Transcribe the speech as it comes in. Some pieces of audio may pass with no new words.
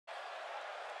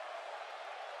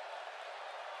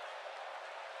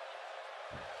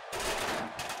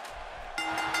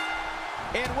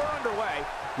And we're underway.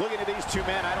 Looking at these two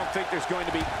men, I don't think there's going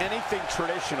to be anything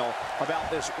traditional about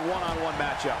this one-on-one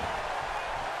matchup.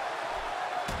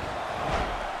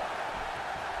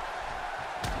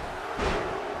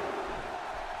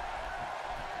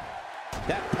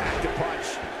 That packed a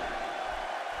punch.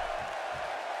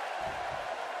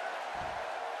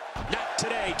 Not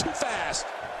today, too fast.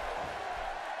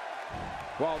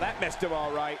 Well, that missed him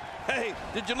all right. Hey,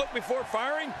 did you look before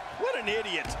firing? What an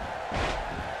idiot.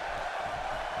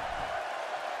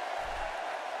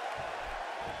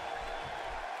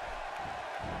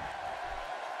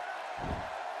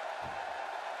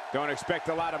 Don't expect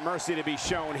a lot of mercy to be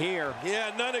shown here.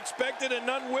 Yeah, none expected and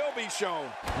none will be shown.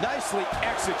 Nicely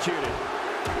executed.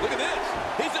 Look at this.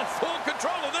 He's in full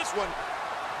control of this one.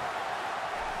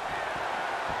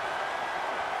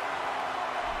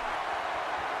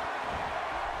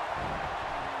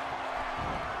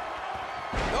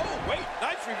 Oh, wait.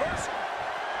 Nice reversal.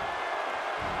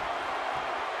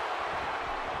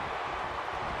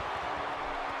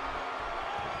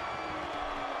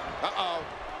 Uh-oh.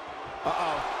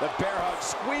 Uh-oh. The bear hug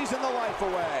squeezing the life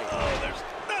away. Oh, there's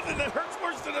nothing that hurts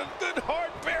worse than a good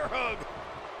hard bear hug.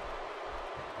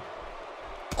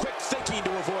 Quick thinking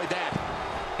to avoid that.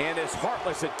 And his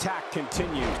heartless attack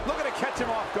continues. Looking to catch him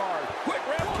off guard. Quick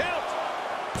round count.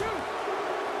 2.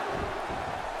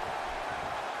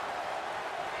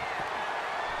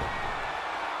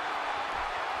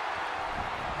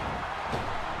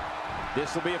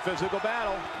 This will be a physical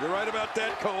battle. You're right about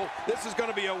that, Cole. This is going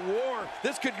to be a war.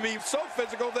 This could be so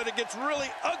physical that it gets really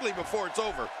ugly before it's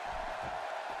over.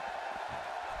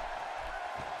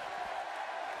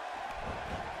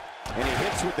 And he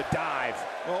hits with the dive.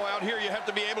 Oh, out here you have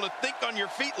to be able to think on your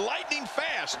feet lightning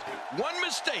fast. One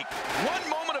mistake, one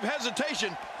moment of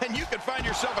hesitation, and you could find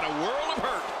yourself in a world of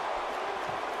hurt.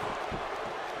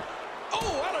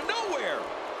 Oh, out of nowhere.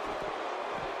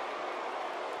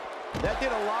 That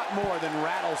did a lot more than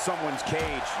rattle someone's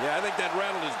cage. Yeah, I think that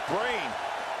rattled his brain.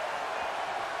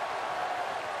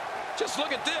 Just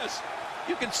look at this.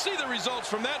 You can see the results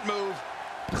from that move.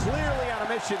 Clearly on a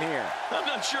mission here. I'm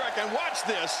not sure I can watch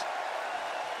this.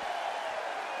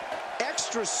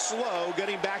 Extra slow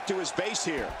getting back to his base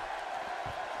here.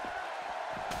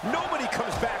 Nobody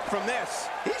comes back from this.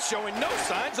 He's showing no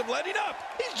signs of letting up.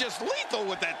 He's just lethal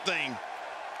with that thing.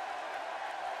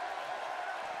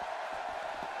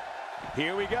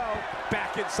 Here we go,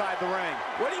 back inside the ring.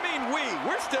 What do you mean we?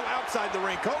 We're still outside the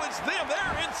ring, Cole. It's them.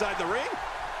 They're inside the ring.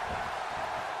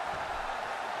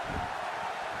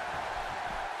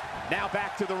 Now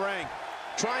back to the ring.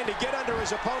 Trying to get under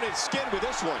his opponent's skin with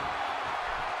this one.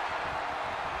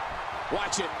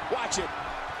 Watch it, watch it.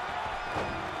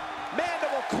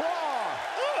 Mandible claw.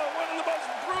 Oh, one of the most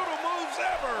brutal moves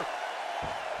ever.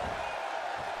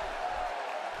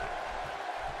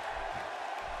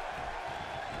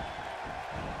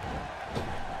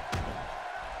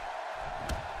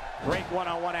 Great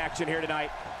one-on-one action here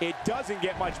tonight. It doesn't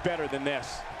get much better than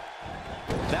this.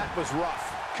 That was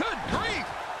rough. Good grief!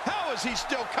 How is he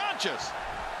still conscious?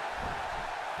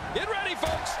 Get ready,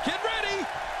 folks. Get ready.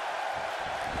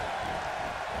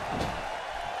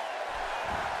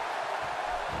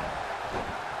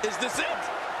 Is this it?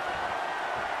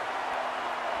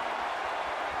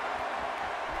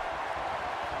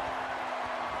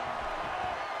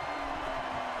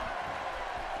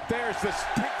 There's the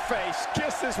Stinkface.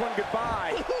 Kiss this one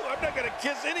goodbye. Ooh, I'm not going to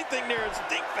kiss anything near a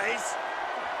Stinkface.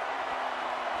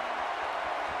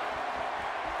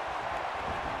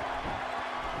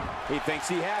 He thinks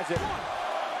he has it. 1,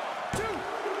 2,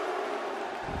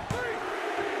 3.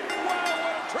 Wow,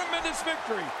 what a tremendous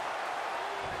victory.